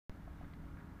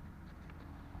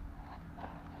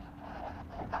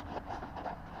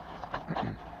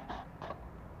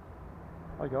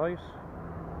Hi guys,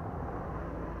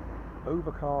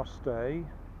 overcast day,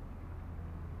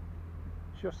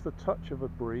 just the touch of a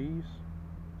breeze,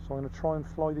 so I'm going to try and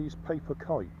fly these paper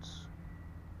kites.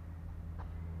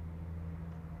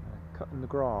 Cutting the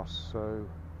grass, so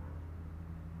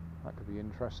that could be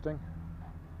interesting.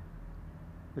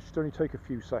 This should only take a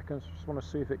few seconds. Just want to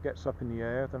see if it gets up in the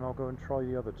air, then I'll go and try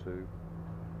the other two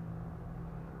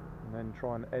and then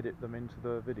try and edit them into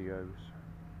the videos.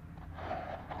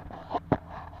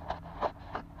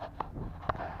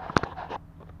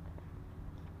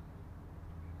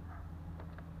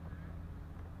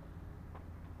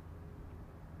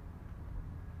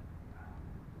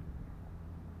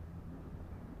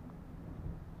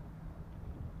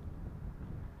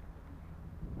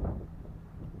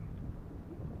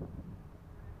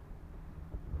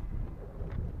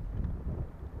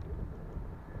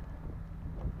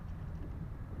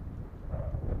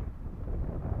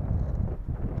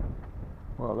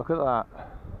 Well, look at that.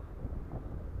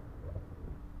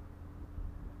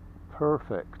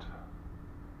 Perfect.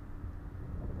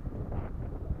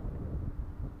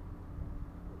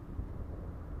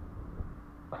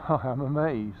 I am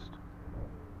amazed.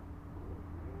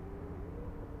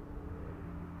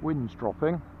 Wind's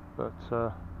dropping, but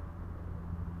yeah,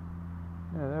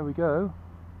 there we go.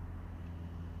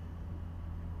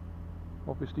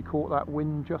 Obviously caught that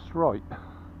wind just right,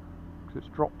 because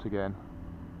it's dropped again.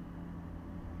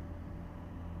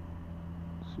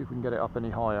 See if we can get it up any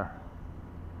higher.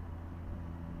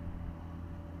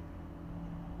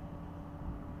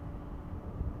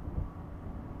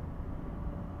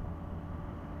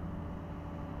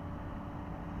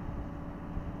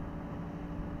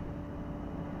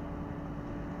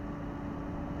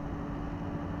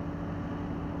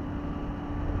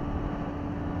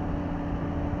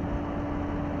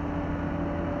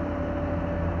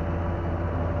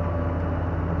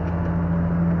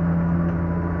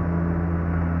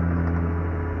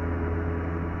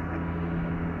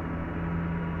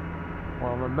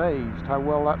 Well, I'm amazed how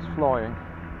well that's flying.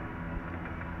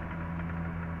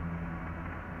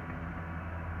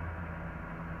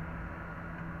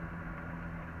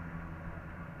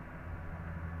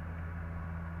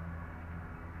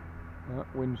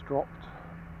 Wind's dropped.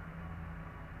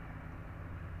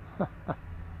 And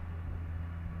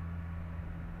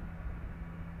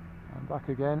back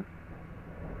again.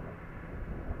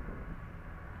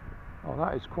 Oh,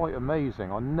 that is quite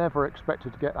amazing. I never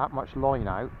expected to get that much line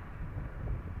out.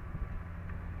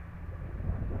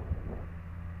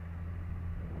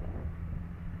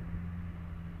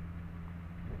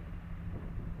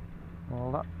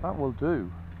 Well, that will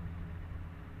do.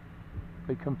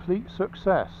 A complete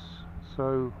success.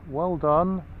 So, well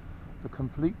done, the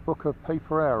complete book of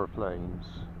paper aeroplanes.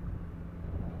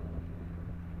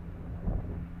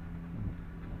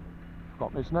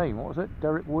 Forgotten his name, what was it?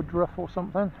 Derek Woodruff or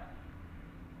something?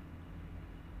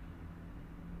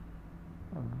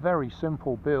 A very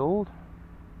simple build.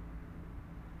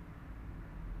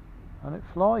 And it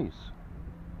flies.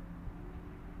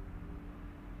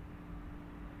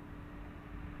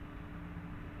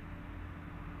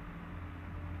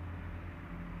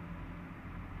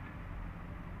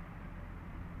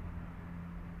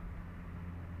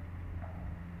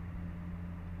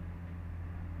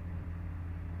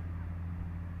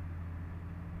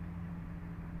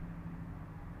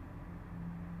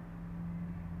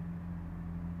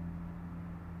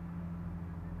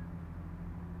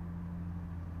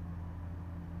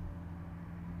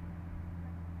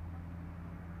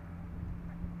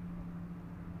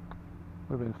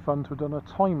 Would have been fun to have done a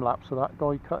time lapse of that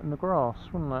guy cutting the grass,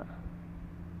 wouldn't it?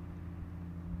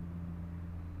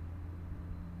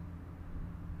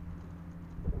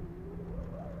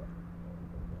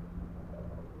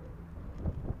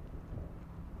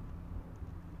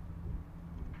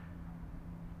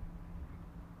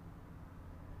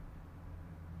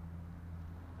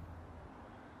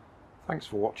 Thanks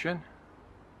for watching.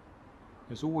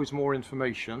 There's always more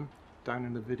information down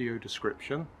in the video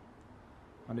description.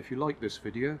 And if you like this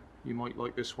video, you might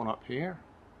like this one up here,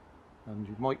 and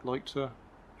you might like to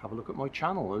have a look at my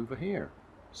channel over here,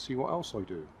 see what else I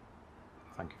do.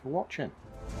 Thank you for watching.